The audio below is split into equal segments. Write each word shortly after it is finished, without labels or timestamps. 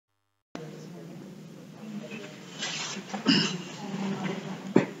Okay,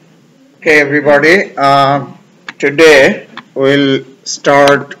 everybody. Today we'll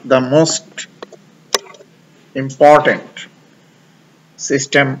start the most important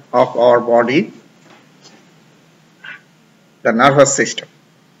system of our body, the nervous system.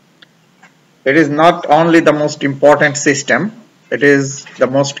 It is not only the most important system, it is the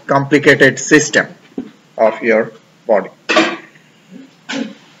most complicated system of your body.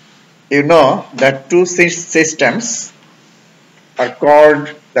 You know that two systems are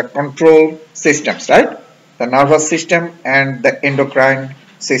called the control systems, right? The nervous system and the endocrine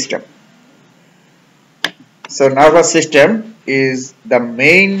system. So nervous system is the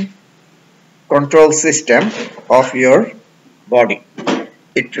main control system of your body.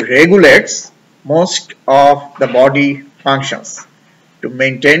 It regulates most of the body functions to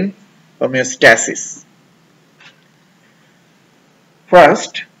maintain homeostasis.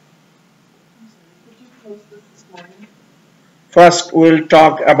 First we'll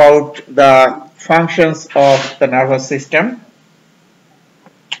talk about the functions of the nervous system.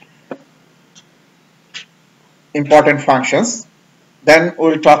 Important functions. Then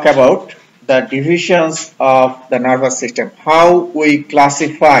we'll talk about the divisions of the nervous system, how we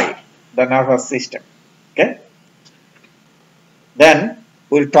classify the nervous system. Okay. Then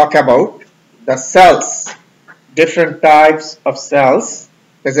we'll talk about the cells, different types of cells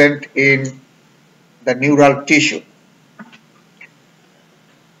present in the neural tissue.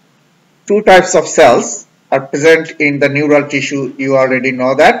 Two types of cells are present in the neural tissue. You already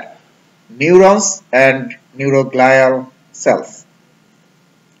know that. Neurons and neuroglial cells.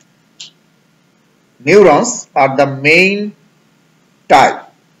 Neurons are the main type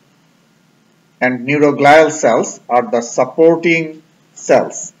and neuroglial cells are the supporting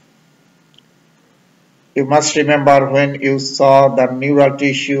cells. You must remember when you saw the neural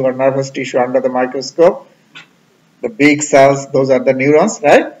tissue or nervous tissue under the microscope, the big cells, those are the neurons,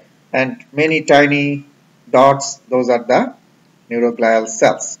 right? And many tiny dots, those are the neuroglial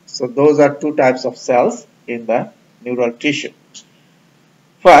cells. So those are two types of cells in the neural tissue.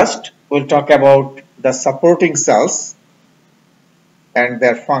 First, we'll talk about the supporting cells and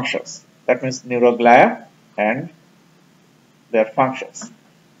their functions. That means neuroglia and their functions.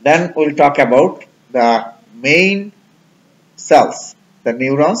 Then we'll talk about the main cells, the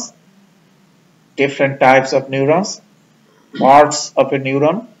neurons, different types of neurons, parts of a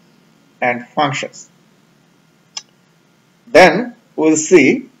neuron, and functions. Then we'll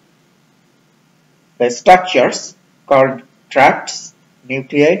see the structures called tracts,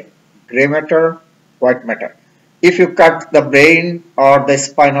 nuclei, gray matter, white matter. If you cut the brain or the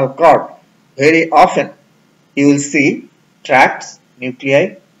spinal cord, very often you will see tracts,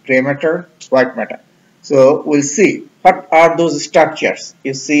 nuclei, gray matter, white matter. So we'll see what are those structures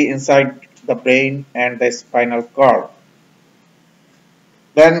you see inside the brain and the spinal cord.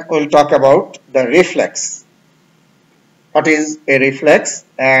 Then we'll talk about the reflex. What is a reflex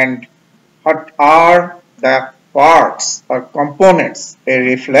and what are the parts or components a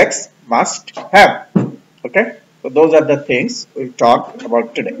reflex must have. Okay, so those are the things we'll talk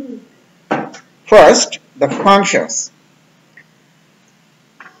about today. First, the functions.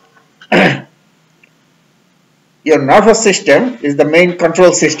 Your nervous system is the main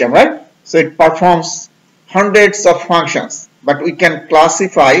control system, right? So it performs hundreds of functions, but we can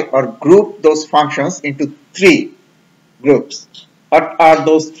classify or group those functions into three groups. What are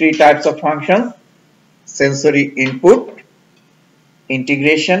those three types of functions? Sensory input,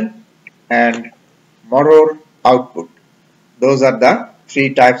 integration, and motor output. Those are the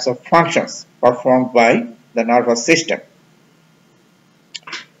three types of functions performed by the nervous system.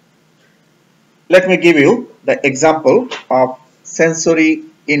 Let me give you the example of sensory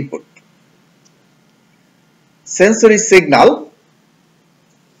input. Sensory signal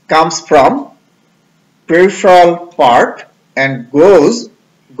comes from peripheral part and go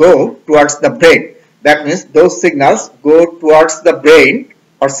towards the brain. That means those signals go towards the brain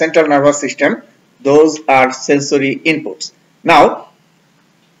or central nervous system. Those are sensory inputs. Now,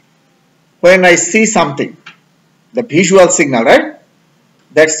 when I see something, the visual signal, right?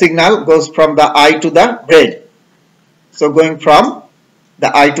 That signal goes from the eye to the brain. So going from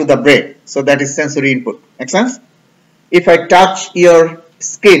the eye to the brain. So that is sensory input. Make sense? If I touch your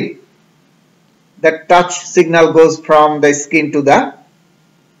skin, that touch signal goes from the skin to the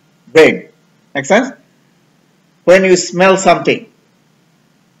brain. Make sense? When you smell something,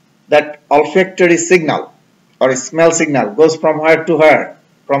 that olfactory signal or a smell signal goes from where to where?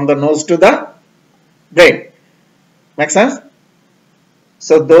 From the nose to the brain. Make sense?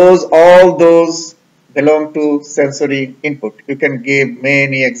 So all those belong to sensory input. You can give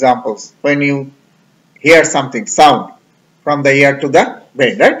many examples. When you hear something, sound, from the ear to the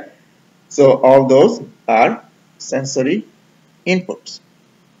brain, right? So all those are sensory inputs.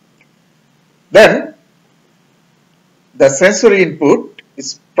 Then the sensory input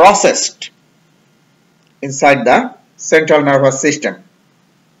is processed inside the central nervous system,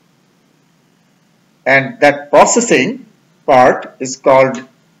 and that processing part is called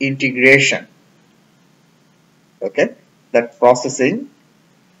integration. Okay, that processing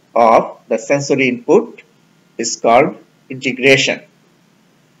of the sensory input is called integration,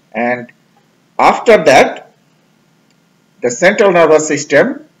 and after that the central nervous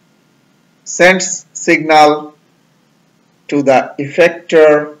system sends signal to the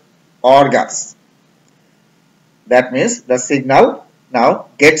effector organs. That means the signal now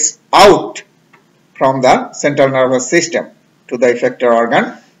gets out from the central nervous system to the effector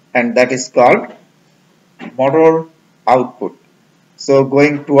organ, and that is called motor output. So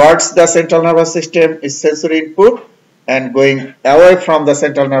going towards the central nervous system is sensory input, and going away from the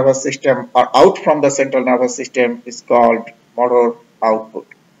central nervous system or out from the central nervous system is called motor output.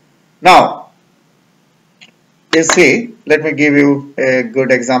 Now, you see, let me give you a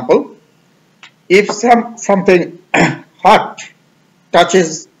good example. If something hot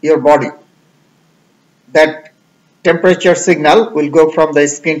touches your body, that temperature signal will go from the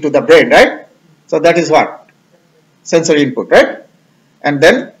skin to the brain, right? So that is what? Sensory input, right? And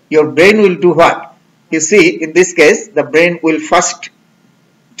then your brain will do what? You see, in this case, the brain will first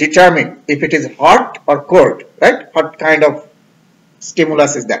determine if it is hot or cold, right? What kind of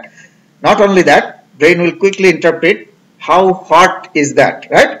stimulus is that? Not only that, brain will quickly interpret how hot is that,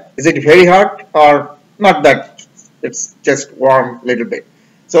 right? Is it very hot or not that? It's just warm a little bit.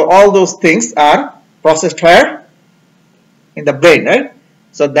 So all those things are processed where? In the brain, right?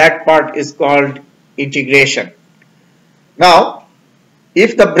 So that part is called integration. Now,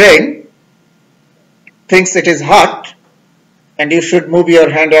 if the brain thinks it is hot and you should move your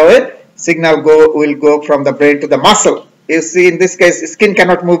hand away, signal will go from the brain to the muscle. You see, in this case, skin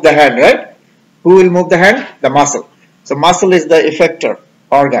cannot move the hand, right? Who will move the hand? The muscle. So muscle is the effector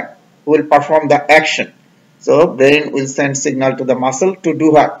organ who will perform the action. So brain will send signal to the muscle to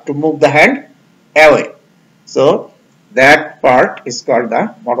do what? To move the hand away. So that part is called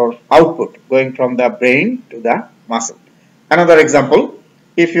the motor output, going from the brain to the muscle. Another example,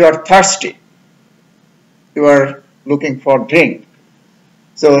 if you are thirsty, you are looking for drink.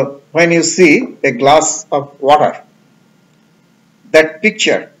 So when you see a glass of water, that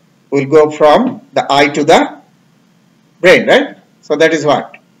picture will go from the eye to the brain, right? So that is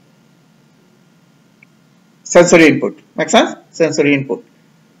what? Sensory input. Make sense? Sensory input.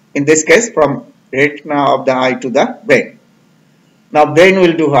 In this case, from retina of the eye to the brain. Now brain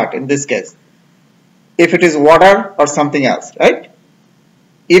will do what in this case? If it is water or something else, right?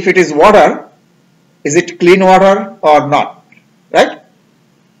 If it is water, is it clean water or not, right?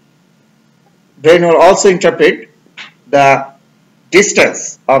 Brain will also interpret the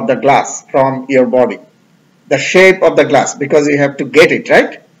distance of the glass from your body, the shape of the glass, because you have to get it,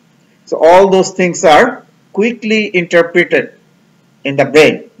 right? So all those things are quickly interpreted in the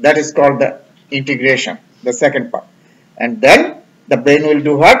brain. That is called the integration, the second part. And then the brain will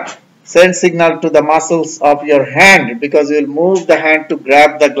do what? Send signal to the muscles of your hand, because you will move the hand to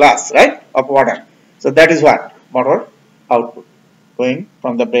grab the glass, right, of water. So that is what? Motor output, going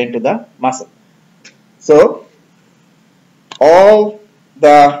from the brain to the muscle. So all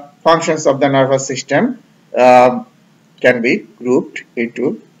the functions of the nervous system can be grouped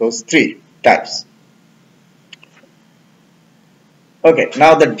into those three types. Okay,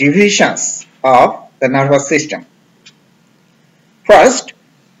 now the divisions of the nervous system. First,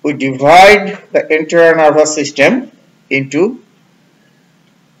 we divide the entire nervous system into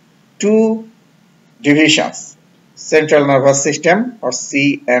two divisions: central nervous system, or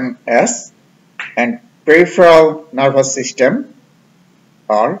CNS, and peripheral nervous system,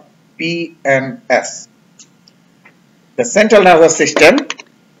 or PNS. The central nervous system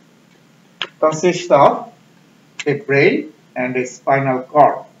consists of a brain and a spinal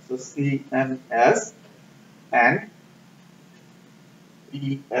cord. So CNS and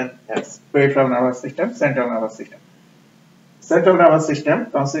PNS, peripheral nervous system, central nervous system. Central nervous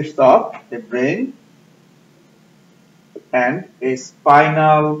system consists of a brain and a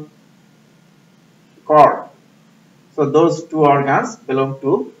spinal cord. So those two organs belong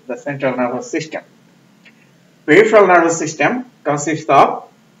to the central nervous system. Peripheral nervous system consists of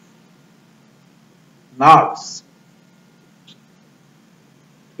nerves.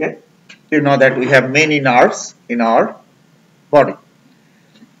 Okay, you know that we have many nerves in our body.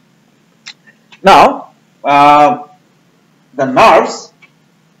 Now, the nerves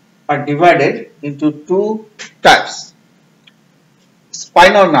are divided into two types.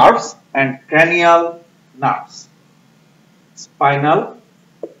 spinal nerves and cranial nerves. Spinal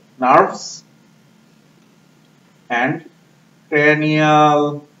nerves and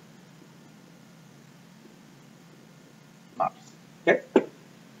cranial nerves. Okay.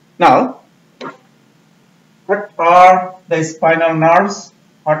 Now, what are the spinal nerves?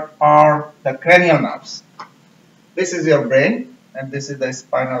 What are the cranial nerves? This is your brain and this is the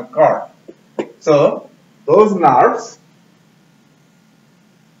spinal cord. So, those nerves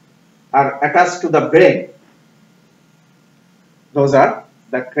are attached to the brain. Those are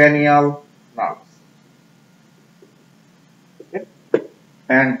the cranial nerves. Okay.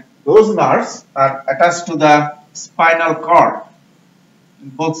 And those nerves are attached to the spinal cord.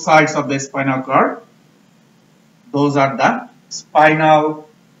 Both sides of the spinal cord. Those are the spinal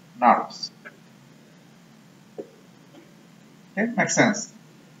nerves. Okay, makes sense.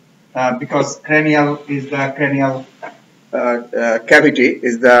 Because cranial is the cranial cavity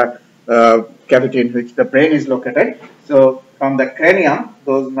is the cavity in which the brain is located. So from the cranium,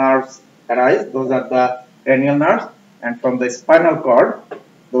 those nerves arise. Those are the cranial nerves, and from the spinal cord,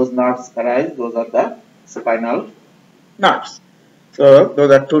 those nerves arise. Those are the spinal nerves. So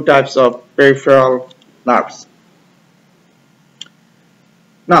those are two types of peripheral nerves.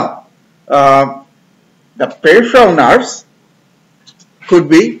 Now, the peripheral nerves could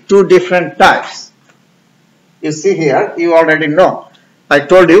be two different types. You see here, you already know. I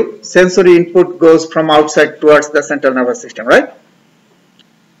told you sensory input goes from outside towards the central nervous system, right?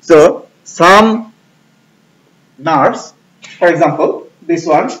 So, some nerves, for example, this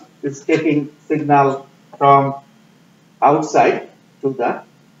one is taking signal from outside to the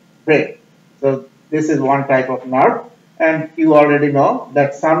brain. So, this is one type of nerve, and you already know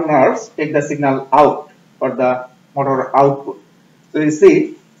that some nerves take the signal out for the motor output. So you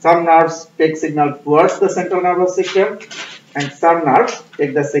see, some nerves take signal towards the central nervous system and some nerves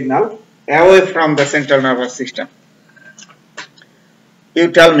take the signal away from the central nervous system. You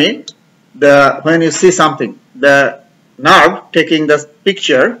tell me, when you see something, the nerve taking the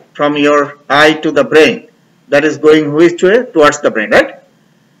picture from your eye to the brain, that is going which way? Towards the brain, right?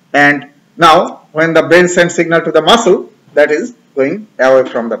 And now, when the brain sends signal to the muscle, that is going away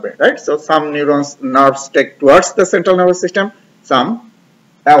from the brain, right? So some nerves take towards the central nervous system, some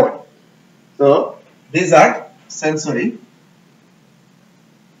away. So these are sensory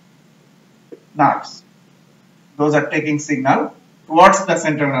nerves. Those are taking signal towards the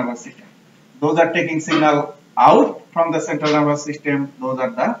central nervous system. Those are taking signal out from the central nervous system. Those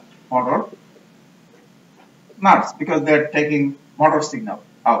are the motor nerves because they are taking motor signal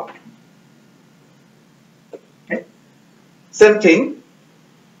out. Okay. Same thing.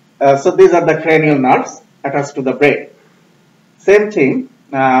 So these are the cranial nerves attached to the brain. Same thing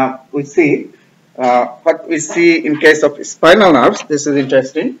we see, what we see in case of spinal nerves. This is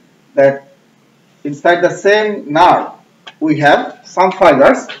interesting, that inside the same nerve we have some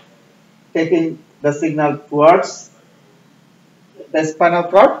fibers taking the signal towards the spinal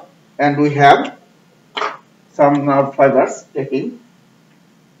cord, and we have some nerve fibers taking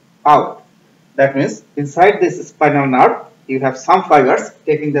out. That means inside this spinal nerve you have some fibers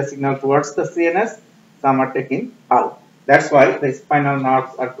taking the signal towards the CNS, some are taking out. That's why the spinal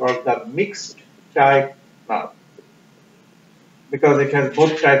nerves are called the mixed type nerve, because it has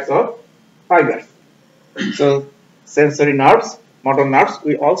both types of fibers. So sensory nerves, motor nerves,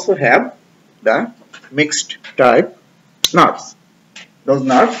 we also have the mixed type nerves. Those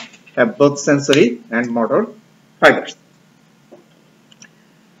nerves have both sensory and motor fibers.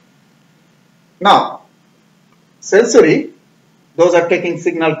 Now, sensory, those are taking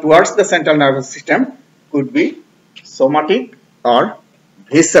signal towards the central nervous system, could be somatic or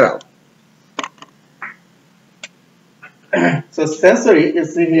visceral. So sensory, you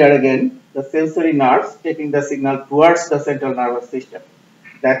see here again, the sensory nerves taking the signal towards the central nervous system.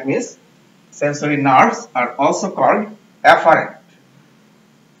 That means sensory nerves are also called afferent.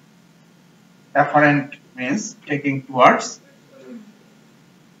 Afferent means taking towards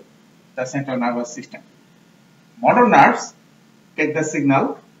the central nervous system. Motor nerves take the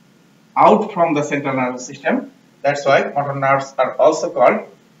signal out from the central nervous system. That's why motor nerves are also called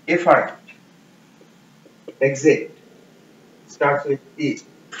efferent. Exit starts with E.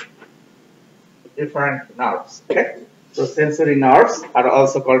 Efferent nerves. Okay. So sensory nerves are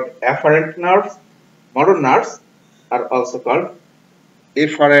also called afferent nerves. Motor nerves are also called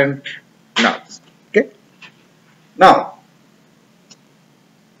efferent nerves. Okay. Now,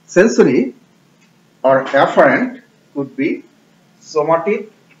 sensory or afferent could be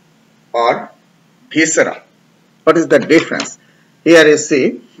somatic or visceral. What is the difference? Here you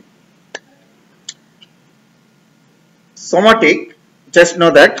see, somatic, just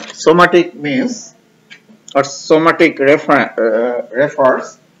know that somatic means, or somatic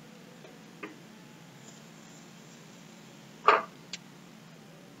refers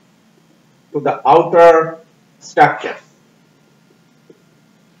to the outer structures.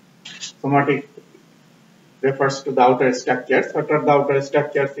 Somatic refers to the outer structures. What are the outer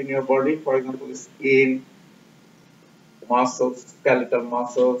structures in your body? For example, skin, muscles, skeletal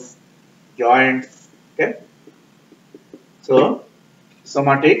muscles, joints. Okay. So,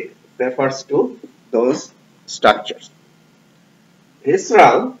 somatic refers to those structures.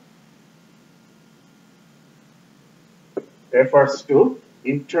 Visceral refers to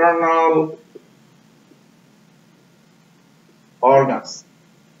internal organs.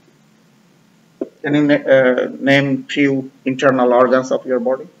 Can you name few internal organs of your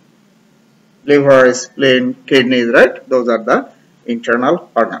body? Liver, spleen, kidneys, right? Those are the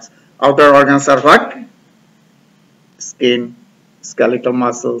internal organs. Outer organs are what? Skin, skeletal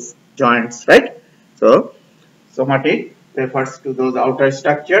muscles, joints, right? So, somatic refers to those outer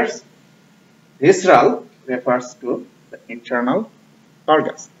structures. Visceral refers to the internal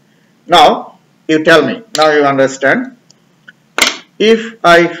organs. Now, you tell me, now you understand. If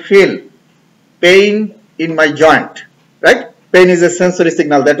I feel pain in my joint, right? Pain is a sensory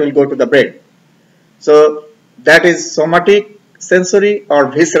signal that will go to the brain. So, that is somatic sensory or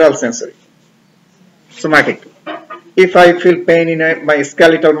visceral sensory? Somatic. If I feel pain in my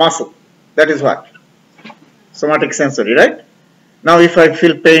skeletal muscle, that is what? Somatic sensory, right? Now, if I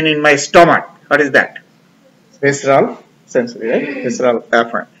feel pain in my stomach, what is that? Visceral sensory, right? Visceral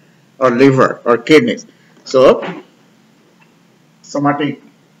afferent, or liver, or kidneys. So, somatic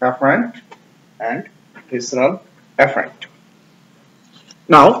afferent and visceral afferent.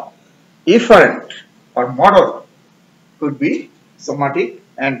 Now, efferent or motor could be somatic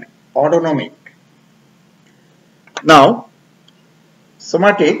and autonomic. Now,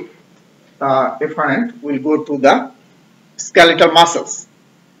 somatic efferent will go to the skeletal muscles.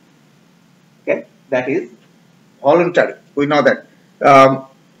 Okay, that is voluntary. We know that.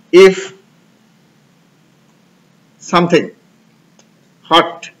 If something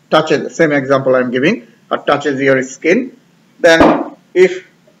hot touches, the same example I am giving, hot touches your skin, then if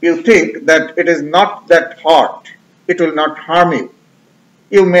you think that it is not that hot, it will not harm you,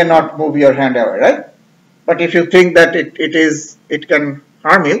 you may not move your hand away, right? But if you think that it can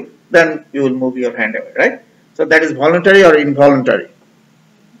harm you, then you will move your hand away, right? So that is voluntary or involuntary?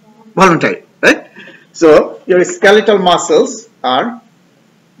 Voluntary, right? So your skeletal muscles are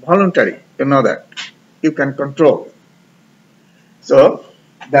voluntary, you know that. You can control. So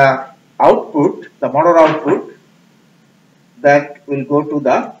the output, the motor output, that will go to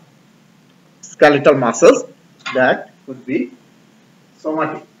the skeletal muscles, that could be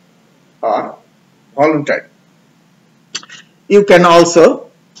somatic or voluntary. You can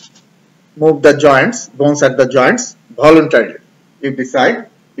also move the joints, bones at the joints, voluntarily. You decide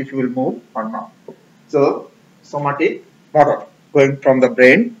if you will move or not. So, somatic motor, going from the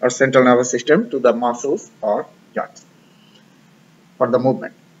brain or central nervous system to the muscles or joints for the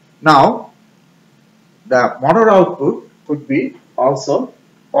movement. Now, the motor output could be also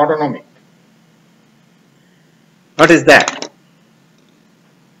autonomic. What is that?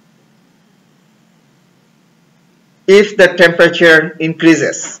 If the temperature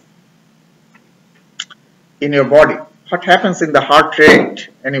increases in your body, what happens in the heart rate?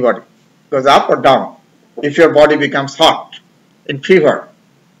 Anybody? Goes up or down? If your body becomes hot, in fever,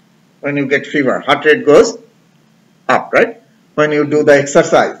 when you get fever, heart rate goes up, right? When you do the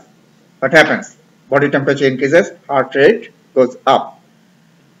exercise, what happens? Body temperature increases, heart rate goes up.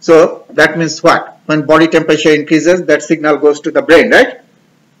 So that means what? When body temperature increases, that signal goes to the brain, right?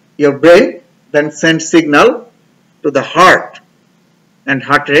 Your brain then sends signal to the heart and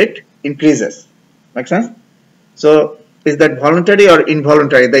heart rate increases. Make sense? So is that voluntary or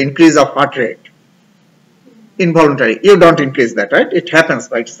involuntary, the increase of heart rate? Involuntary. You don't increase that, right? It happens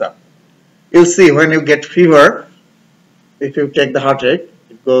by itself. You'll see when you get fever, if you take the heart rate,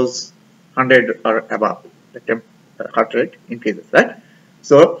 it goes 100 or above. The heart rate increases, right?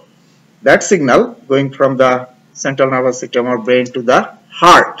 So that signal going from the central nervous system or brain to the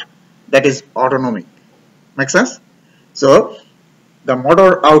heart, that is autonomic. Make sense? So the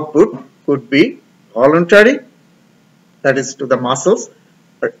motor output could be voluntary, that is to the muscles,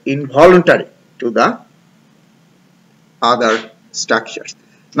 or involuntary to the other structures.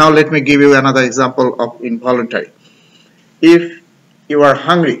 Now let me give you another example of involuntary. If you are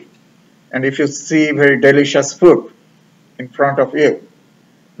hungry and if you see very delicious food in front of you,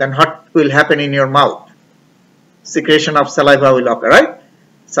 then what will happen in your mouth? Secretion of saliva will occur, right?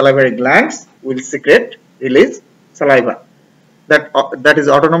 Salivary glands will secrete, release saliva. that is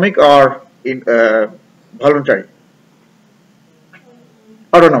autonomic or in voluntary?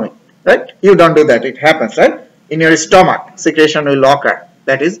 Autonomic, right? You don't do that, it happens, right? In your stomach secretion will occur,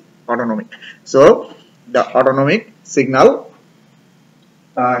 that is autonomic. So the autonomic signal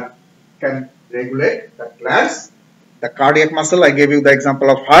can regulate the glands, the cardiac muscle, I gave you the example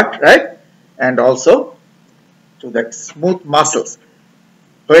of heart, right? And also to the smooth muscles.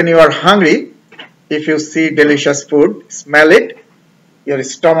 When you are hungry, if you see delicious food, smell it, your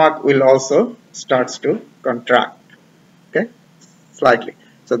stomach will also starts to contract, okay, slightly.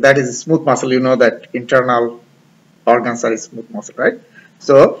 So that is a smooth muscle. You know that internal organs are smooth muscle, right?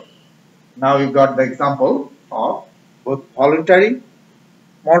 So now you got the example of both voluntary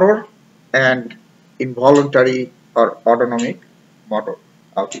motor and involuntary or autonomic motor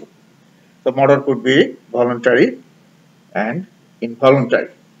output. So motor could be voluntary and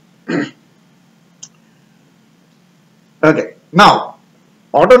involuntary. Okay, now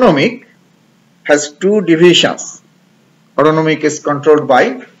autonomic has two divisions. Autonomic is controlled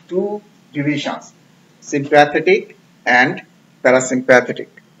by two divisions, sympathetic and parasympathetic.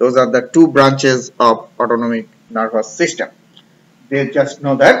 Those are the two branches of autonomic nervous system. They just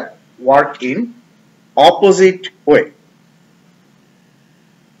know that work in opposite way.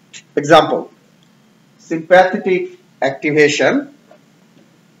 Example, sympathetic activation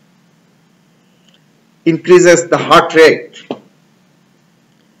increases the heart rate.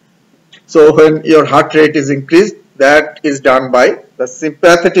 So when your heart rate is increased, that is done by the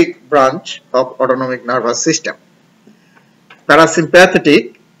sympathetic branch of autonomic nervous system.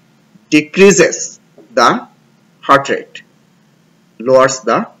 Parasympathetic decreases the heart rate, lowers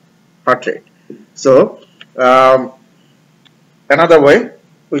the heart rate. So another way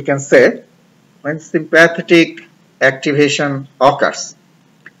we can say, when sympathetic activation occurs,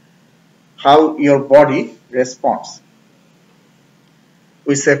 how your body responds.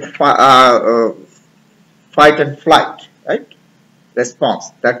 We say fight and flight, right?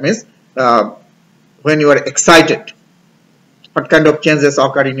 Response. That means when you are excited, what kind of changes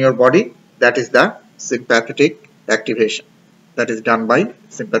occur in your body? That is the sympathetic activation. That is done by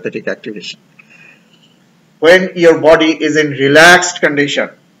sympathetic activation. When your body is in relaxed condition,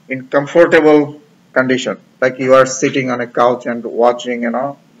 in comfortable condition, like you are sitting on a couch and watching,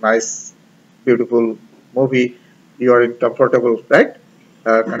 nice, beautiful movie, you are in comfortable, right,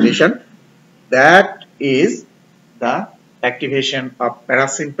 condition, that is the activation of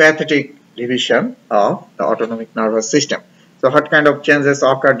parasympathetic division of the autonomic nervous system. So what kind of changes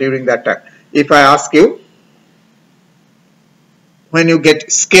occur during that time? If I ask you, when you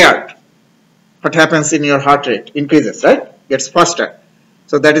get scared, what happens in your heart rate? Increases, right? Gets faster.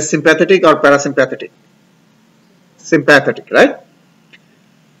 So that is sympathetic or parasympathetic? Sympathetic, right?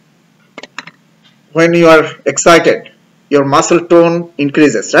 When you are excited, your muscle tone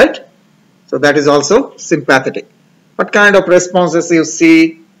increases, right? So that is also sympathetic. What kind of responses you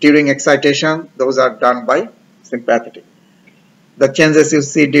see during excitation? Those are done by sympathetic. The changes you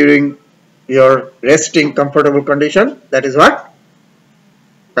see during your resting comfortable condition, that is what?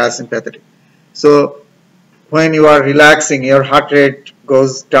 Parasympathetic. So when you are relaxing, your heart rate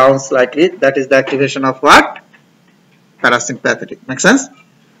goes down slightly. That is the activation of what? Parasympathetic. Make sense?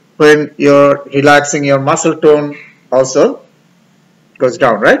 When you're relaxing, your muscle tone also goes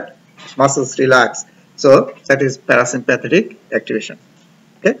down, right? Muscles relax. So that is parasympathetic activation.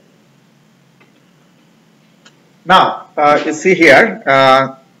 Okay. Now you see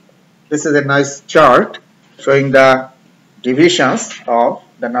here, this is a nice chart showing the divisions of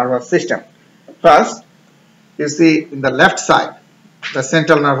the nervous system. First, you see in the left side the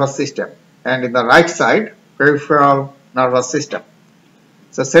central nervous system, and in the right side peripheral nervous system.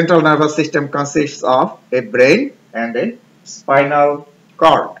 So central nervous system consists of a brain and a spinal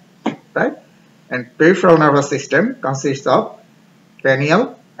cord, right? And peripheral nervous system consists of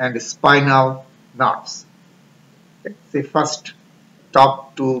cranial and spinal nerves. Okay. See first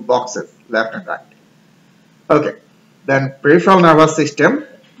top two boxes, left and right. Okay. Then peripheral nervous system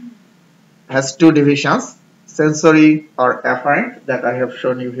has two divisions, sensory or afferent, that I have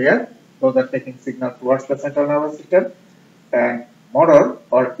shown you here. Those are taking signal towards the central nervous system, and motor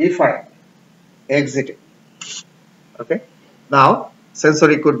or efferent, exiting. Okay. Now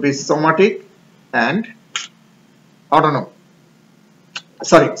sensory could be somatic and autonomic.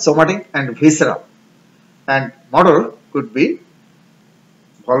 Sorry, somatic and visceral. And motor could be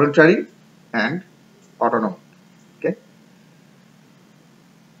voluntary and autonomic. Okay.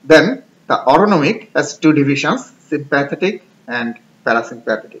 Then the autonomic has two divisions, sympathetic and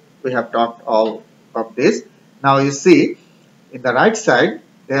parasympathetic. We have talked all of this. Now you see in the right side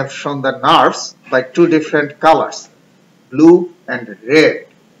they have shown the nerves by two different colors. blue and red.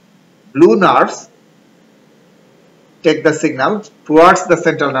 Blue nerves take the signal towards the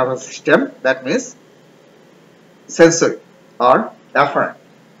central nervous system, that means sensory or afferent.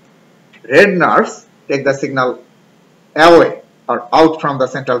 Red nerves take the signal away or out from the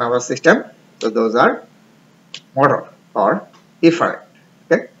central nervous system, so those are motor or efferent.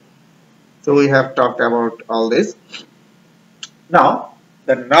 Okay, so we have talked about all this. Now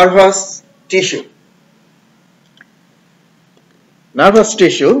the nervous tissue. Nervous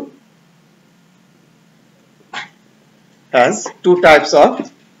tissue has two types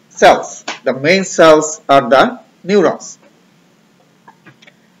of cells. The main cells are the neurons.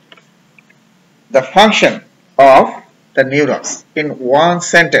 The function of the neurons. In one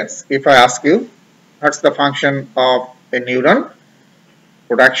sentence, if I ask you, what's the function of a neuron?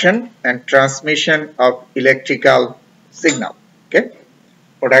 Production and transmission of electrical signal. Okay,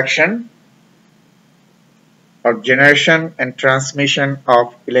 production or generation and transmission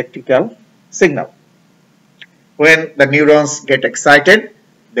of electrical signal. When the neurons get excited,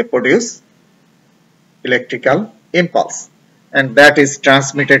 they produce electrical impulse, and that is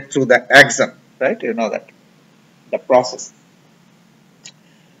transmitted through the axon, right? You know that, the process.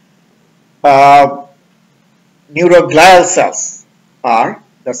 Neuroglial cells are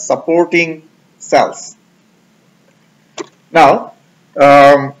the supporting cells. Now,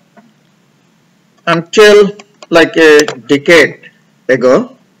 until like a decade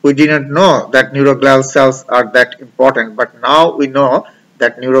ago, we did not know that neuroglial cells are that important, but now we know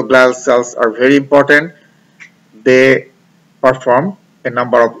that neuroglial cells are very important. They perform a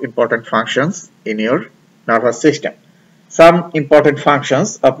number of important functions in your nervous system. Some important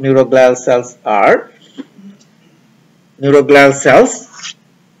functions of neuroglial cells are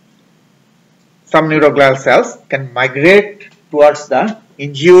some neuroglial cells can migrate towards the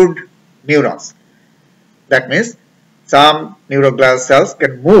injured neurons. That means some neuroglial cells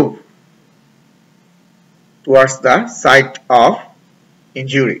can move towards the site of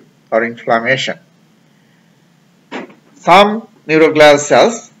injury or inflammation. Some neuroglial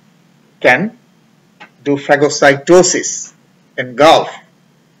cells can do phagocytosis, engulf.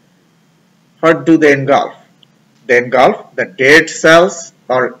 What do they engulf? They engulf the dead cells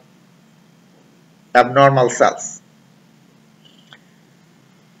or abnormal cells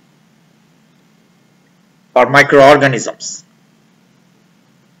or microorganisms,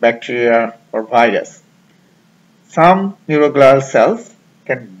 bacteria or virus. Some neuroglial cells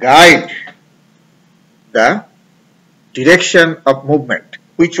can guide the direction of movement,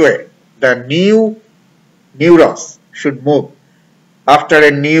 which way the new neurons should move. After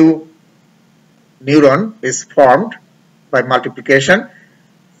a new neuron is formed by multiplication,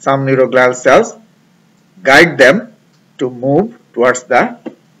 some neuroglial cells guide them to move towards the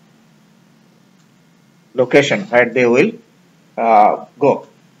location where they will go.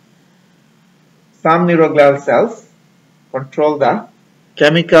 Some neuroglial cells control the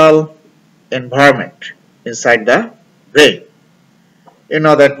chemical environment inside the brain. You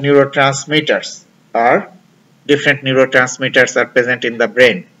know that different neurotransmitters are present in the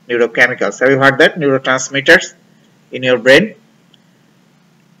brain, neurochemicals. Have you heard that? Neurotransmitters in your brain?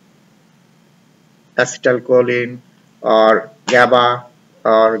 Acetylcholine or GABA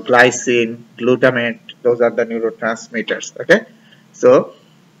or glycine, glutamate, those are the neurotransmitters. Okay, so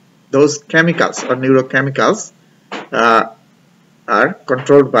those chemicals or neurochemicals are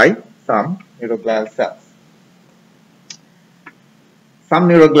controlled by some neuroglial cells. Some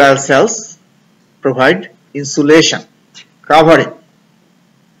neuroglial cells provide insulation, covering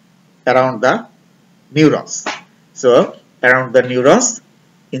around the neurons. So around the neurons,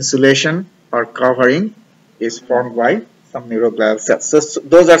 insulation or covering is formed by some neuroglial cells. So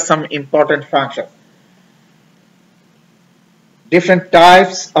those are some important functions. Different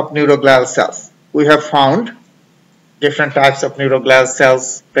types of neuroglial cells. We have found different types of neuroglial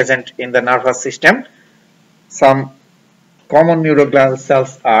cells present in the nervous system. Some common neuroglial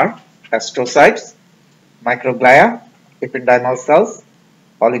cells are astrocytes, microglia, ependymal cells,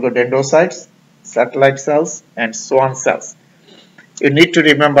 oligodendrocytes, satellite cells, and Schwann cells. You need to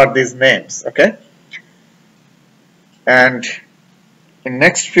remember these names, okay? And in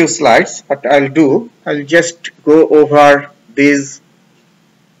next few slides, what I'll do, I'll just go over these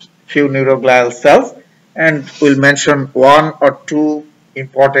few neuroglial cells and we'll mention one or two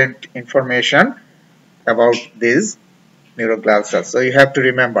important information about these neuroglial cells. So you have to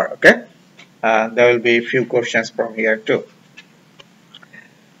remember, okay? There will be a few questions from here too.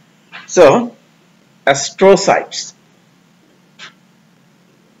 So, astrocytes.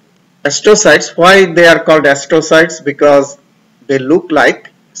 Astrocytes, why they are called astrocytes? Because they look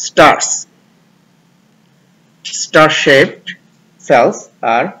like stars. star-shaped cells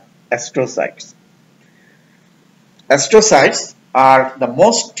are astrocytes. Astrocytes are the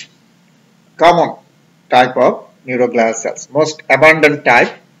most common type of neuroglial cells, most abundant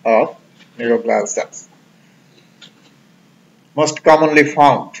type of neuroglial cells, most commonly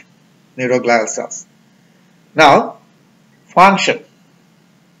found neuroglial cells. Now, function.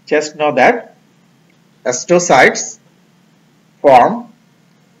 Just know that astrocytes form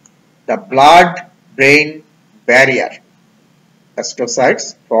the blood-brain barrier.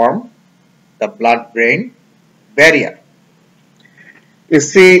 Astrocytes form the blood-brain barrier. You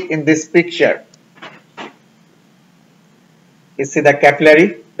see in this picture, you see the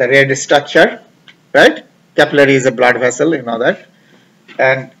capillary, the red structure, right? Capillary is a blood vessel, you know that.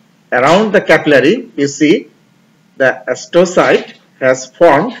 And around the capillary, you see the astrocyte has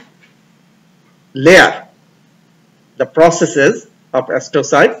formed layer. The processes of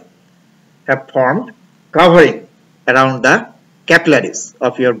astrocytes have formed covering around the capillaries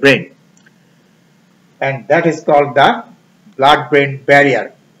of your brain. And that is called the blood-brain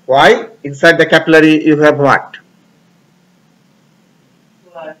barrier. Why? Inside the capillary you have what?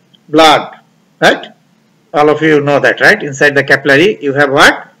 Blood, right? All of you know that, right? Inside the capillary you have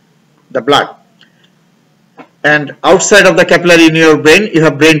what? The blood. And outside of the capillary in your brain you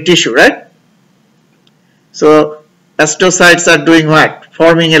have brain tissue, right? So astrocytes are doing what?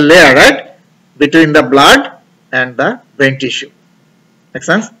 Forming a layer, right? Between the blood and the brain tissue. Make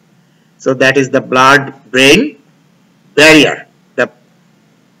sense? So that is the blood-brain barrier, the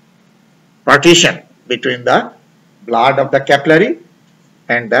partition between the blood of the capillary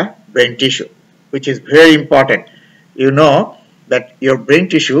and the brain tissue, which is very important. You know that your brain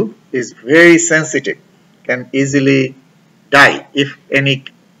tissue is very sensitive, can easily die if any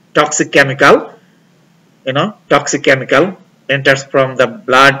toxic chemical, enters from the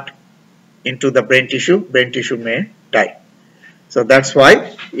blood into the brain tissue may die. So that's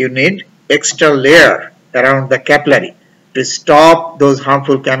why you need extra layer around the capillary to stop those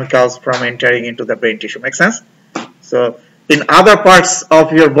harmful chemicals from entering into the brain tissue. Make sense? So in other parts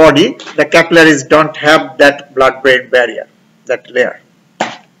of your body, the capillaries don't have that blood-brain barrier, that layer,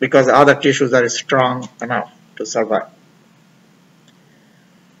 because other tissues are strong enough to survive.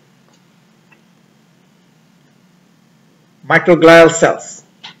 Microglial cells.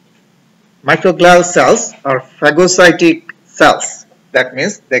 Microglial cells are phagocytic cells. That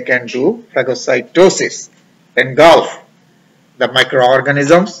means they can do phagocytosis, engulf the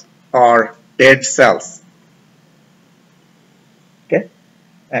microorganisms or dead cells. Okay,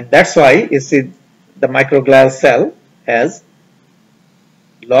 and that's why you see the microglial cell has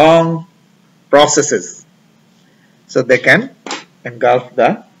long processes, so they can engulf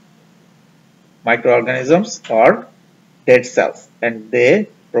the microorganisms or dead cells, and they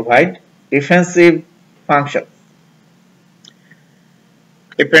provide defensive functions.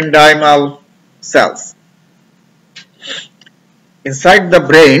 Ependymal cells. Inside the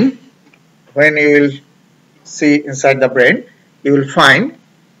brain, when you will see inside the brain, you will find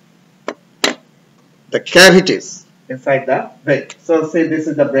the cavities inside the brain. So say this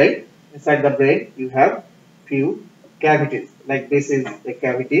is the brain. Inside the brain you have few cavities. Like this is a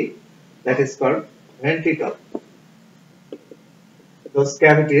cavity that is called ventricle. Those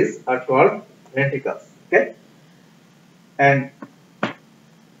cavities are called ventricles. Okay, and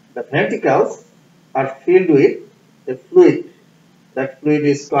the ventricles are filled with a fluid. That fluid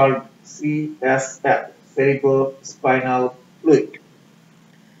is called CSF, cerebrospinal fluid.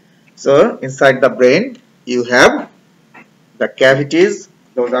 So inside the brain you have the cavities,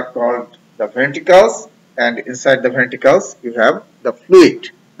 those are called the ventricles, and inside the ventricles you have the fluid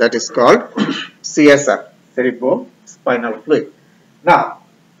that is called CSF, cerebrospinal fluid. Now,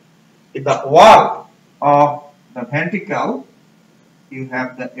 in the wall of the ventricle you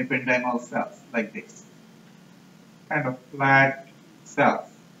have the ependymal cells like this, kind of flat cells.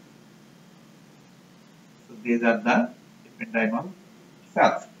 So these are the ependymal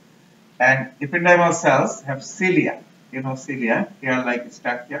cells. And ependymal cells have cilia. You know cilia, hair-like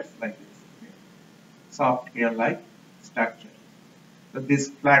structures like this. Okay. Soft hair-like structure. So these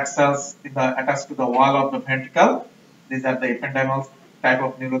flat cells attached to the wall of the ventricle, these are the ependymal type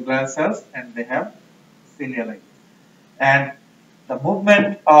of neuroglial cells, and they have cilia like this. And the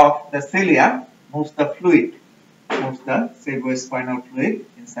movement of the cilia moves the fluid, moves the cerebrospinal fluid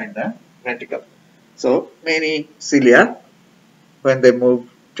inside the ventricle. So many cilia, when they move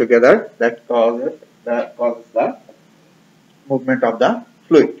together, that causes the movement of the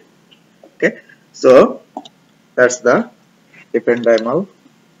fluid. Okay, so that's the ependymal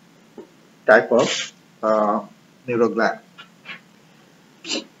type of neurogland.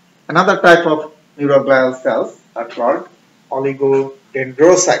 Another type of neuroglial cells are called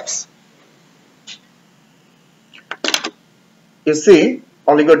oligodendrocytes. You see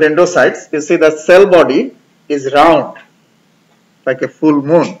oligodendrocytes, you see the cell body is round like a full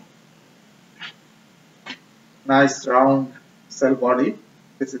moon. Nice round cell body.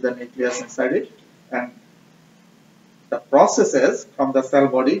 This is the nucleus inside it, and the processes from the cell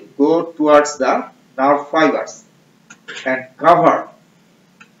body go towards the nerve fibers and cover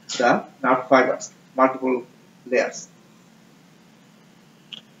the nerve fibers, multiple layers.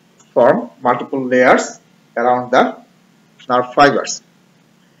 Form multiple layers around the nerve fibers,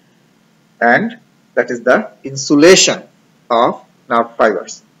 and that is the insulation of nerve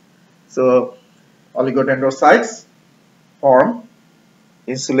fibers. So oligodendrocytes form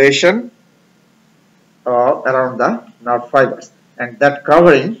insulation around the nerve fibers, and that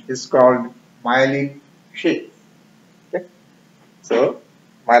covering is called myelin sheath. Okay? So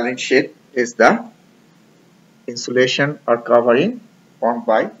myelin sheath is the insulation or covering formed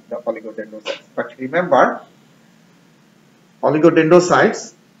by the oligodendrocytes. But remember,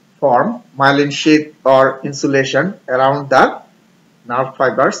 oligodendrocytes form myelin sheath or insulation around the nerve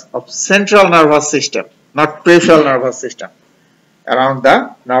fibers of central nervous system, not peripheral nervous system. Around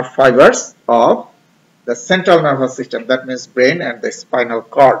the nerve fibers of the central nervous system, that means brain and the spinal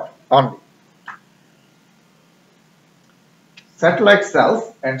cord only. Satellite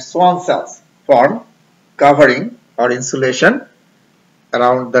cells and Schwann cells form covering or insulation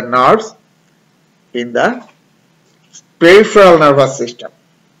around the nerves in the peripheral nervous system.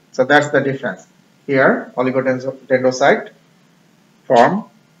 So that's the difference. Here oligodendrocyte form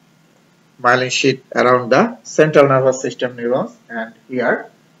myelin sheath around the central nervous system neurons, and here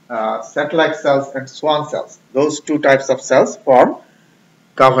satellite cells and Schwann cells, those two types of cells form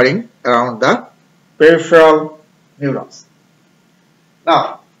covering around the peripheral neurons.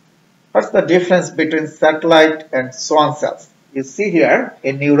 Now, what's the difference between satellite and Schwann cells? You see here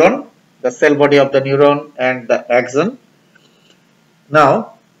a neuron, the cell body of the neuron and the axon.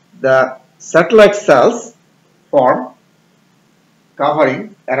 Now, the satellite cells form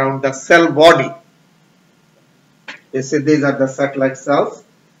covering around the cell body. You see these are the satellite cells,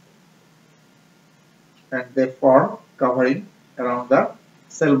 and they form covering around the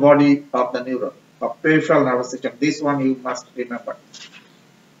cell body of the neuron, of peripheral nervous system. This one you must remember.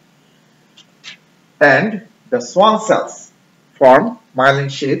 And the Schwann cells form myelin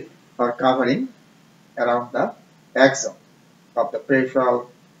sheath or covering around the axon of the peripheral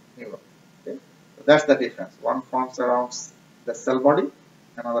neuron. Okay? So that's the difference. One forms around the cell body,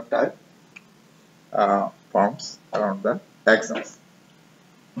 another type forms around the axons.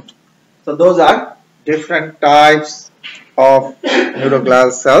 So those are different types of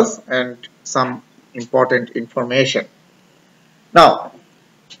neuroglial cells and some important information. Now,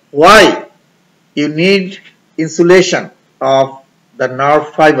 why you need insulation of the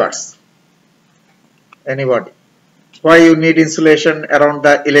nerve fibers? Anybody? Why you need insulation around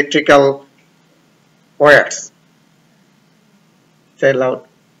the electrical wires? Say loud.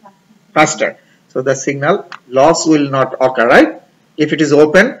 Faster. So the signal loss will not occur, right? If it is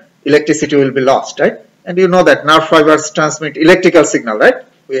open, electricity will be lost, right? And you know that nerve fibers transmit electrical signal, right?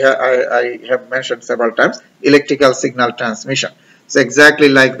 I have mentioned several times electrical signal transmission. So exactly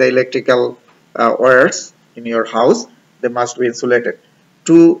like the electrical wires in your house, they must be insulated.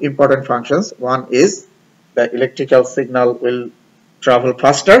 Two important functions. One is the electrical signal will travel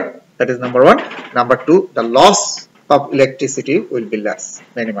faster. That is number one. Number two, the loss of electricity will be less,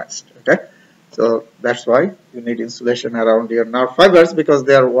 minimized. Okay. So that's why you need insulation around your nerve fibers, because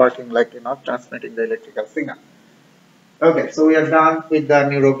they are working like, transmitting the electrical signal. Okay, so we are done with the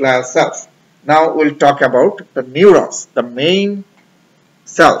neuroglial cells. Now we'll talk about the neurons, the main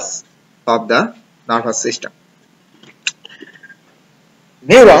cells of the nervous system.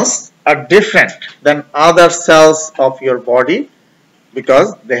 Neurons are different than other cells of your body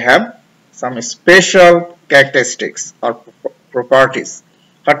because they have some special characteristics or properties.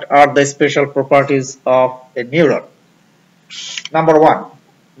 What are the special properties of a neuron? Number one,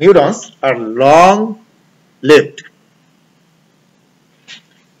 neurons are long-lived.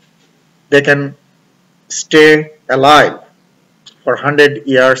 They can stay alive for 100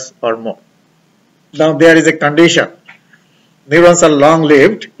 years or more. Now there is a condition. Neurons are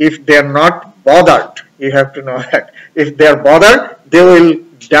long-lived if they are not bothered. You have to know that. If they are bothered, they will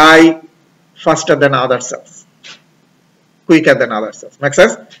die faster than other cells, quicker than other cells. Make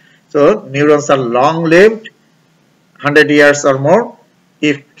sense? So neurons are long-lived, 100 years or more,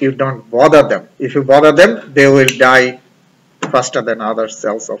 if you don't bother them. If you bother them, they will die faster than other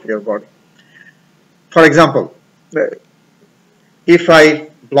cells of your body. For example, if I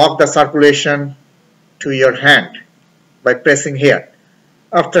block the circulation to your hand by pressing here.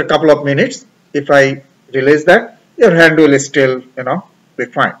 After a couple of minutes, if I release that, your hand will still, be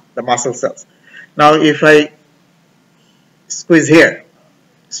fine, the muscle cells. Now, if I squeeze here,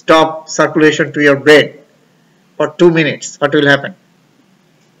 stop circulation to your brain for 2 minutes, what will happen?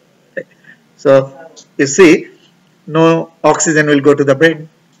 Okay. So, you see, no oxygen will go to the brain.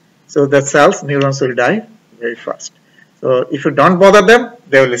 So, the cells, neurons will die very fast. So, if you don't bother them,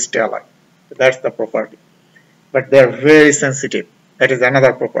 they will stay alive. So that's the property. But they are very sensitive. That is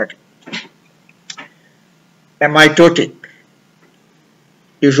another property. Mitotic.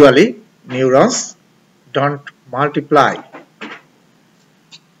 Usually, neurons don't multiply.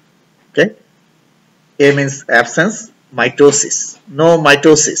 Okay. A means absence, mitosis. No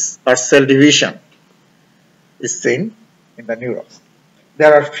mitosis or cell division is seen in the neurons.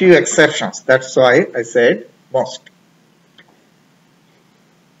 There are few exceptions. That's why I said most.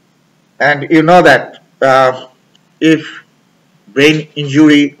 And you know that if brain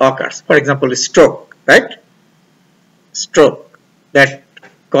injury occurs, for example, stroke, right? Stroke that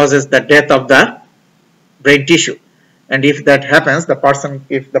causes the death of the brain tissue. And if that happens,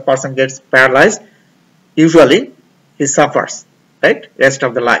 if the person gets paralyzed, usually he suffers, right, rest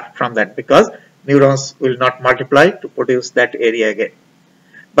of the life from that, because neurons will not multiply to produce that area again.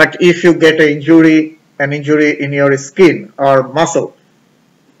 But if you get an injury in your skin or muscle,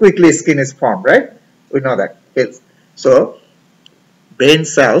 quickly skin is formed, right? We know that. So brain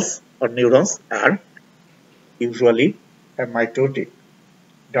cells or neurons are usually mitotic,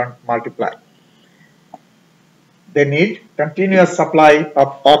 don't multiply. They need continuous supply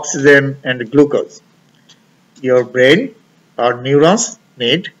of oxygen and glucose. Your brain or neurons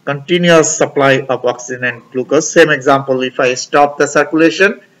need continuous supply of oxygen and glucose. Same example, if I stop the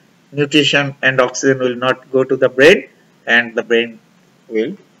circulation, nutrition and oxygen will not go to the brain and the brain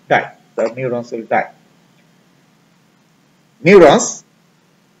will die. The neurons will die. Neurons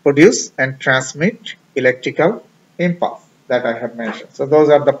produce and transmit electrical impulse that I have mentioned. So those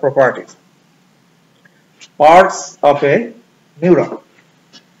are the properties. Parts of a neuron.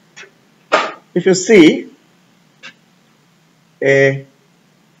 If you see a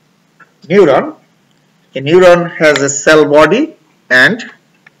neuron has a cell body and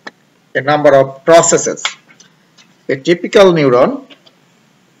a number of processes. A typical neuron,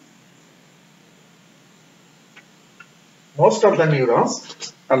 most of the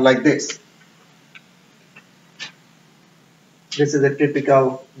neurons are like this. This is a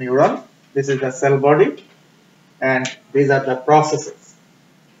typical neuron. This is the cell body. And these are the processes.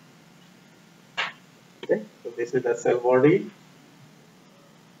 Okay, so this is the cell body,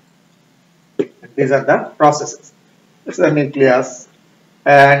 and these are the processes. This is the nucleus,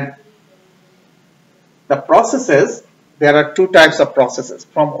 and the processes. There are two types of processes.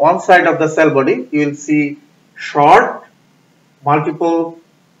 From one side of the cell body, you will see short, multiple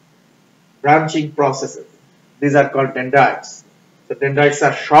branching processes. These are called dendrites. So dendrites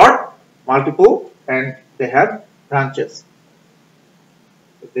are short, multiple, and they have branches.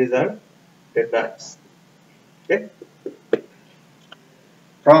 So these are dendrites. Okay.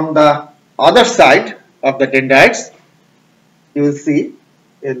 From the other side of the dendrites, you will see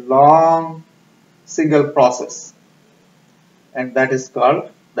a long single process, and that is called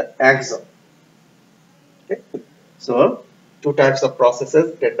the axon. Okay. So two types of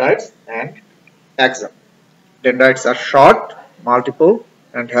processes, dendrites and axon. Dendrites are short, multiple,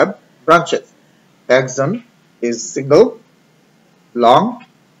 and have branches. Axon is single, long,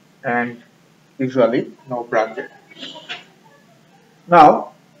 and usually no branches.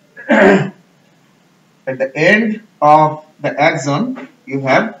 Now, at the end of the axon, you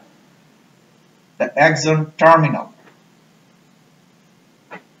have the axon terminal.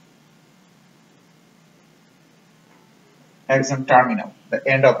 Axon terminal, the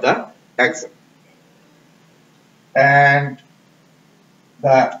end of the axon. And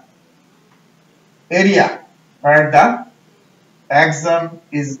the area where the axon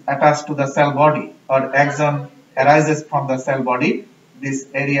is attached to the cell body, or axon arises from the cell body, this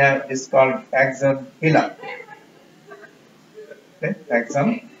area is called axon hilum. Okay,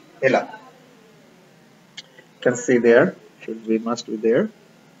 axon hilum. You can see there, must be there.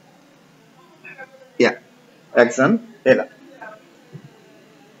 Yeah, axon hilum.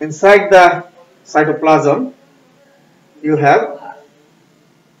 Inside the cytoplasm, you have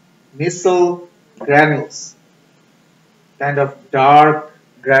micelle granules, kind of dark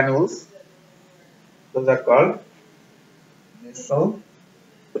granules. Those are called micelle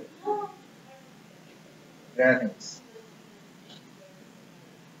granules.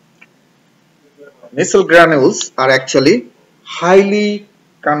 Micelle granules are actually highly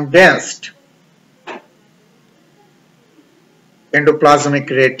condensed endoplasmic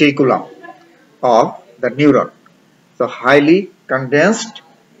reticulum of the neuron. So highly condensed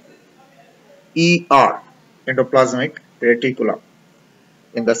ER, endoplasmic reticulum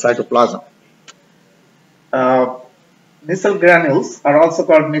in the cytoplasm. Missile granules are also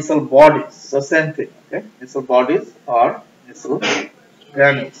called missile bodies. So same thing. Okay, missile bodies or missile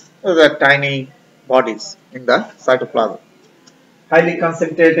granules. Those are tiny bodies in the cytoplasm. Highly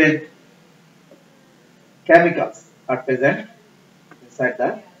concentrated chemicals are present inside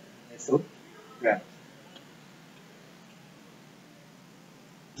the missile granules.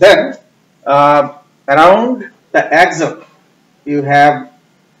 Then around the axon you have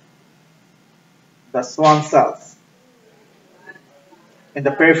the Schwann cells in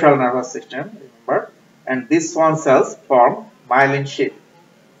the peripheral nervous system, remember, and these Schwann cells form myelin sheath,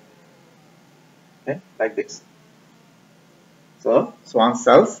 okay, like this. So Schwann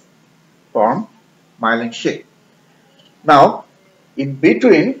cells form myelin sheath. Now in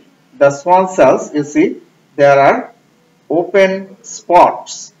between the Schwann cells, you see there are open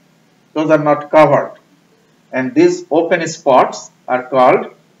spots. Those are not covered, and these open spots are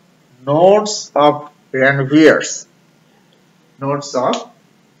called nodes of Ranvier. Nodes of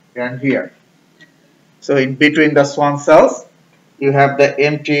Ranvier. So in between the Schwann cells, you have the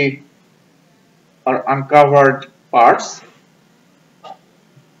empty or uncovered parts,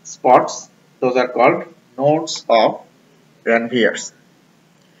 spots. Those are called nodes of Ranvier.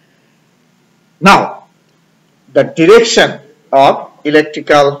 Now, the direction of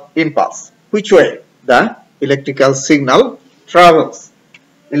electrical impulse. Which way the electrical signal travels?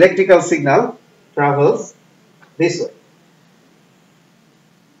 Electrical signal travels this way.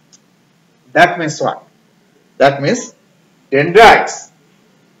 That means what? That means dendrites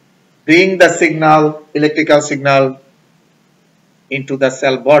bring the signal, electrical signal, into the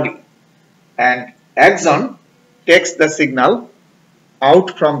cell body, and axon takes the signal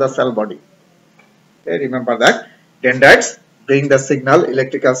out from the cell body. Okay, remember that dendrites bring the signal,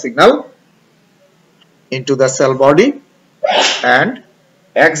 electrical signal, into the cell body, and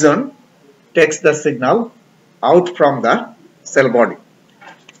axon takes the signal out from the cell body.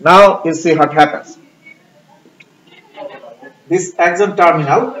 Now you see what happens. This axon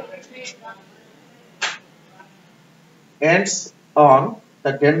terminal ends on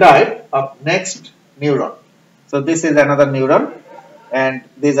the dendrite of next neuron. So this is another neuron, and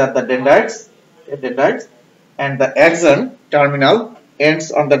these are the dendrites, and the axon terminal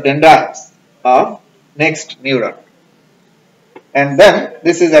ends on the dendrites of next neuron. And then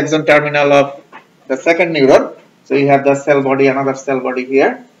this is axon terminal of the second neuron. So you have the cell body, another cell body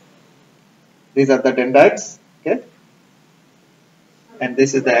here. These are the dendrites, okay, and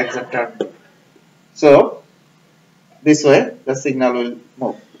this is the axon terminal. So this way the signal will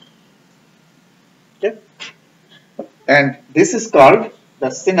move, okay, and this is called the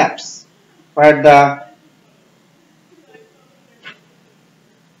synapse, where the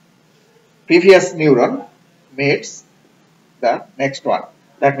previous neuron meets the next one.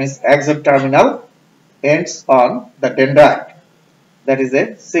 That means axon terminal ends on the dendrite. That is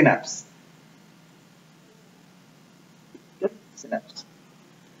a synapse. Synapse.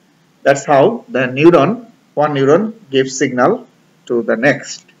 That's how the neuron, one neuron gives signal to the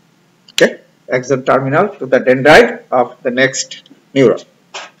next. Okay, axon terminal to the dendrite of the next neuron.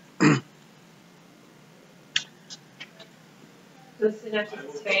 So synapse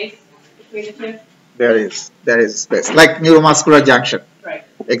is space between the two? There is space, like neuromuscular junction. Right.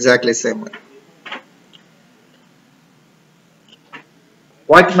 Exactly same way.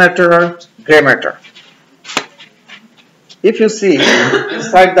 White matter, gray matter. If you see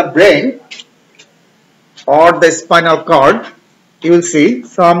inside the brain or the spinal cord, you will see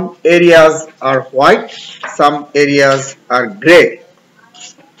some areas are white, some areas are gray.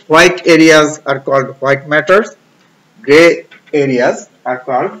 White areas are called white matter, gray areas are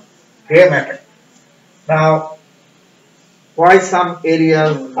called gray matter. Now, why some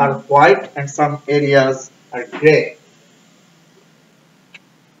areas are white and some areas are gray?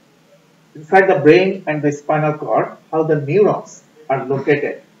 Inside the brain and the spinal cord, how the neurons are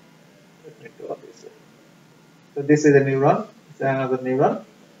located. Let me draw this way. So this is a neuron, this is another neuron.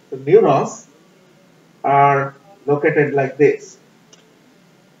 The neurons are located like this.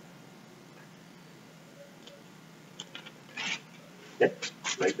 Okay,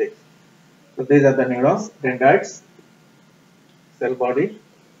 like this. So these are the neurons, dendrites, cell body.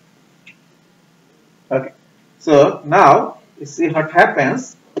 Okay. So now you see what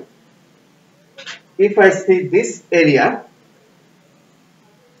happens. If I see this area,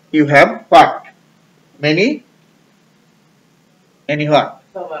 you have what? Many what?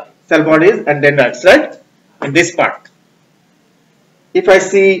 Cell bodies and dendrites, right? In this part. if I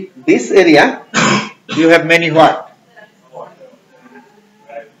see this area, you have many what?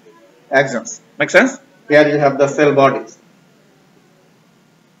 Axons. Make sense? Here you have the cell bodies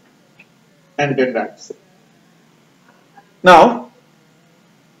and dendrites. Now,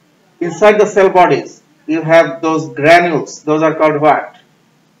 inside the cell bodies, you have those granules. Those are called what?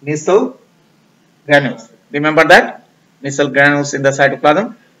 Nissl granules. Remember that? Nissl granules in the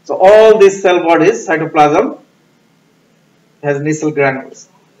cytoplasm. So all these cell bodies, cytoplasm, has Nissl granules.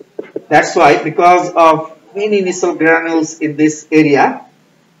 That's why, because of many Nissl granules in this area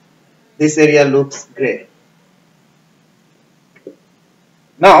looks gray.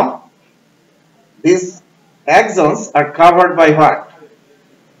 Now, these axons are covered by what?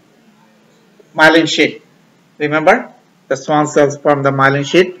 Myelin sheath. Remember? The Schwann cells form the myelin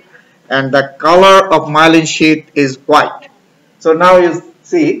sheath, and the color of myelin sheath is white. So now you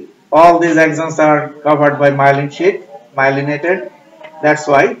see all these axons are covered by myelin sheath, myelinated. That's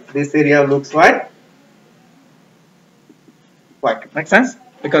why this area looks white. White. Make sense?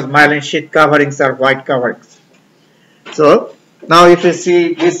 Because myelin sheath coverings are white coverings. So now if you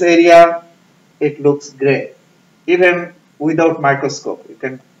see this area, it looks gray. Even without microscope, you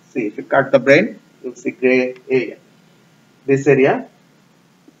can see. If you cut the brain, you'll see gray area. This area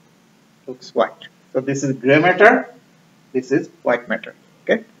looks white. So this is gray matter. This is white matter.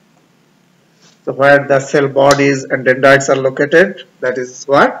 Okay. So where the cell bodies and dendrites are located, that is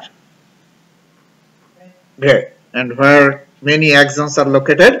what? Gray. And where many axons are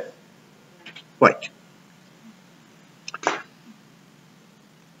located, white.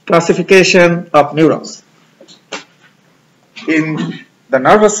 Classification of neurons. In the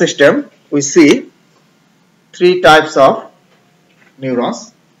nervous system, we see three types of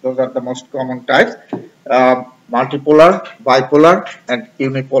neurons. Those are the most common types: multipolar, bipolar, and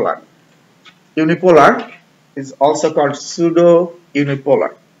unipolar. Unipolar is also called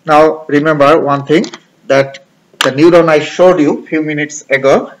pseudo-unipolar. Now remember one thing, that the neuron I showed you a few minutes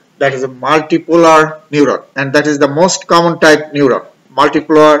ago, that is a multipolar neuron, and that is the most common type neuron.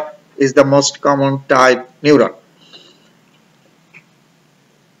 Multipolar is the most common type neuron.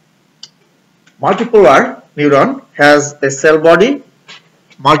 Multipolar neuron has a cell body,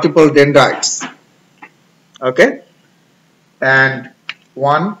 multiple dendrites, okay, and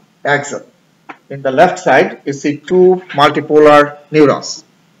one axon. In the left side, you see two multipolar neurons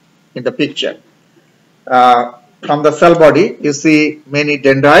in the picture. From the cell body, you see many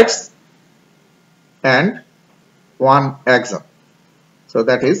dendrites and one axon. So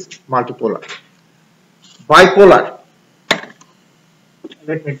that is multipolar. Bipolar.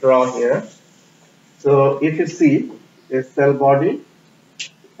 Let me draw here. So if you see a cell body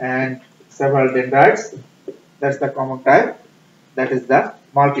and several dendrites, that's the common type. That is the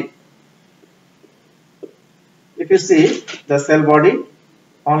multi. If you see the cell body,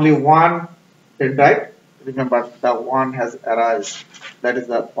 only one dendrite, remember the one has arisen. That is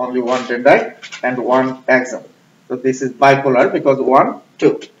the only one dendrite and one axon. So this is bipolar because 1,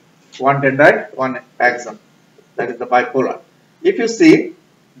 2. One dendrite, one axon. That is the bipolar. If you see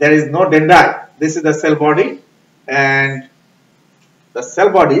there is no dendrite, this is the cell body, and the cell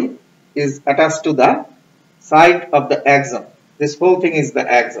body is attached to the side of the axon. This whole thing is the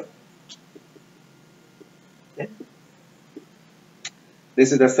axon. Okay.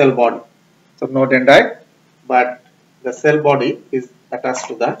 This is the cell body. So no dendrite, but the cell body is attached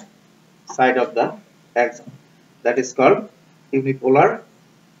to the side of the axon. That is called unipolar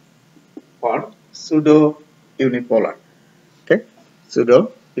or pseudo-unipolar. Okay,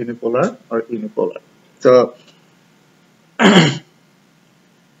 pseudo-unipolar or unipolar. So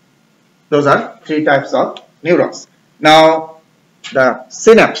those are three types of neurons. Now the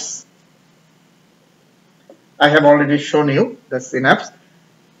synapse. I have already shown you the synapse.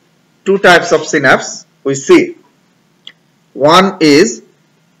 Two types of synapse we see. One is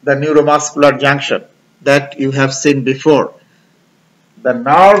the neuromuscular junction that you have seen before. The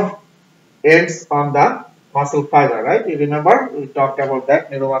nerve ends on the muscle fiber, right? You remember we talked about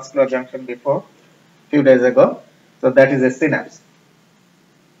that neuromuscular junction before, few days ago. So that is a synapse.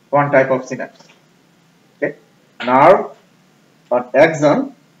 One type of synapse. Okay, nerve or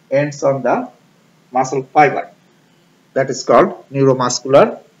axon ends on the muscle fiber. That is called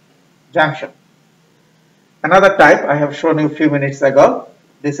neuromuscular junction. Another type I have shown you a few minutes ago.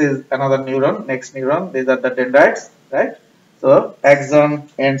 This is another neuron, next neuron. These are the dendrites, right? So axon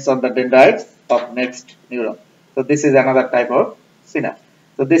ends on the dendrites of next neuron. So this is another type of synapse.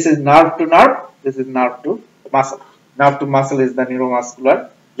 So this is nerve to nerve. This is nerve to muscle. Nerve to muscle is the neuromuscular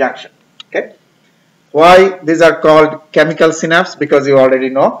junction. Okay. Why these are called chemical synapse? Because you already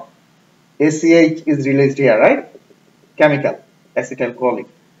know ACH is released here, right? Chemical. acetylcholine.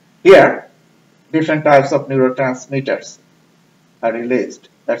 Here, different types of neurotransmitters are released.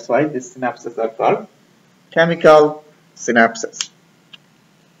 That's why these synapses are called chemical synapses.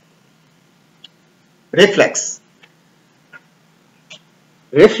 Reflex.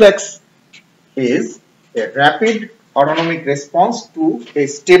 Reflex is a rapid autonomic response to a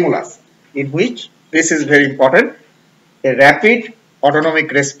stimulus, in which, this is very important, a rapid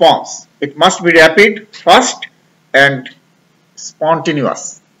autonomic response. It must be rapid, fast, and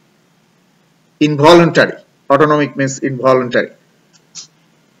spontaneous. Involuntary. Autonomic means involuntary.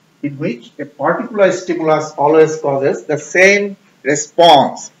 In which a particular stimulus always causes the same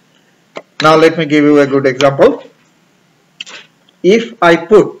response. Now let me give you a good example. If I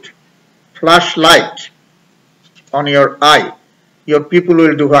put flashlight on your eye, your pupil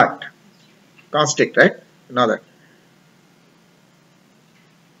will do what? Constrict, right? You know that.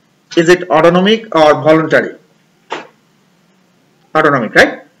 Is it autonomic or voluntary? Autonomic,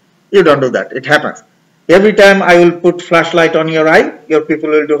 right? You don't do that. It happens. Every time I will put flashlight on your eye, your pupil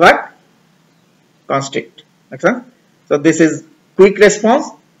will do what? Constrict. Makes sense? So this is quick response,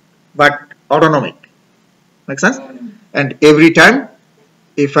 but autonomic. Makes sense? And every time,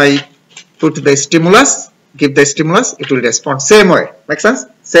 if I put the stimulus, give the stimulus, it will respond same way. Makes sense?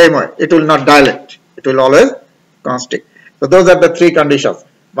 Same way. It will not dilate. It will always constrict. So those are the three conditions.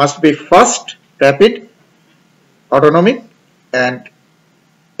 Must be fast, rapid, autonomic, and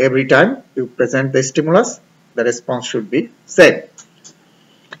every time you present the stimulus, the response should be same.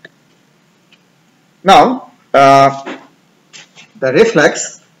 Now, the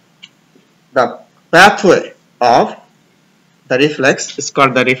reflex, the pathway of the reflex is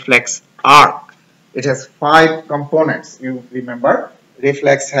called the reflex arc. It has 5 components. You remember,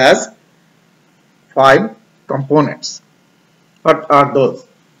 reflex has 5 components. What are those?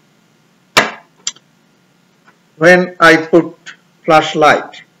 When I put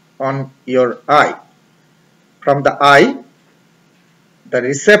flashlight on your eye, from the eye, the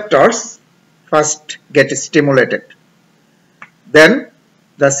receptors first get stimulated. Then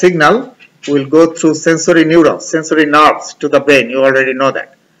the signal will go through sensory neurons, sensory nerves to the brain. You already know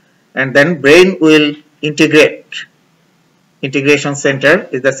that. And then brain will integrate. Integration center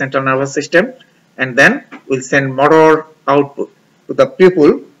is the central nervous system, and then will send motor output to the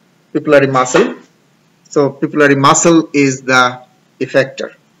pupillary muscle. So pupillary muscle is the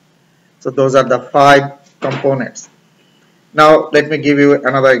effector. So those are the 5 components. Now let me give you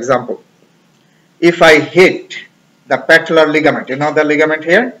another example. If I hit the patellar ligament, you know the ligament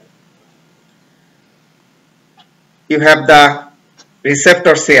here? You have the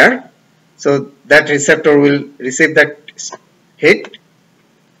receptors here. So that receptor will receive that hit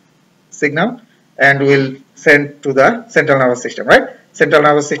signal and will send to the central nervous system, right? Central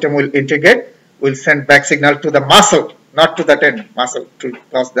nervous system will integrate, will send back signal to the muscle, not to the tendon, muscle, to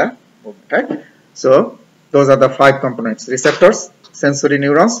cause the movement, right? So those are the 5 components: receptors, sensory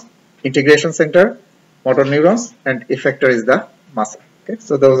neurons, integration center, motor neurons, and effector is the muscle. Okay,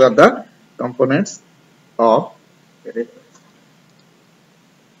 so those are the components of the reflex.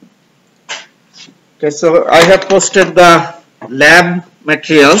 Okay, so I have posted the lab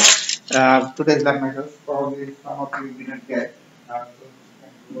materials. Today's lab materials, probably some of you didn't get. So you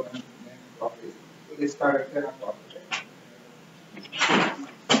can go and make copies. We'll start at 10 o'clock. Okay?